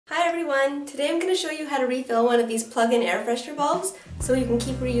Hi everyone! Today I'm going to show you how to refill one of these plug-in air freshener bulbs so you can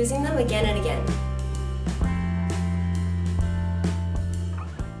keep reusing them again and again.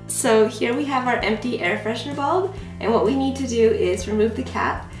 So here we have our empty air freshener bulb, and what we need to do is remove the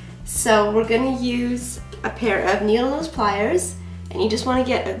cap. So we're going to use a pair of needle nose pliers, and you just want to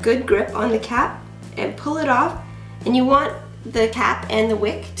get a good grip on the cap and pull it off, and you want the cap and the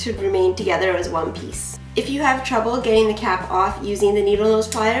wick to remain together as one piece. If you have trouble getting the cap off using the needle nose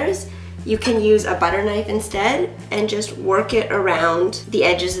pliers, you can use a butter knife instead and just work it around the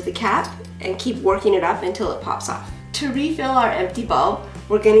edges of the cap and keep working it up until it pops off. To refill our empty bulb,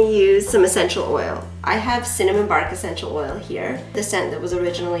 we're going to use some essential oil. I have cinnamon bark essential oil here. The scent that was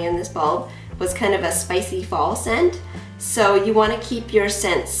originally in this bulb was kind of a spicy fall scent, so you want to keep your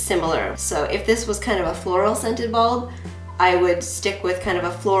scents similar. So if this was kind of a floral scented bulb, I would stick with kind of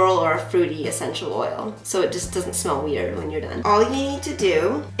a floral or a fruity essential oil so it just doesn't smell weird when you're done. All you need to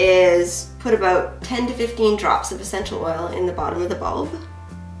do is put about 10 to 15 drops of essential oil in the bottom of the bulb.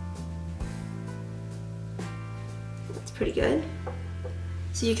 That's pretty good.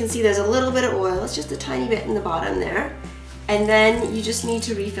 So you can see there's a little bit of oil, it's just a tiny bit in the bottom there. And then you just need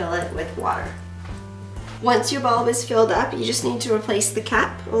to refill it with water. Once your bulb is filled up, you just need to replace the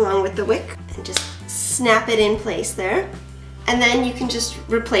cap along with the wick and just snap it in place there. And then you can just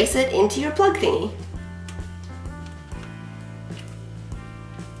replace it into your plug thingy.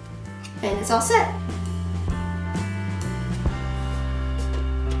 And it's all set.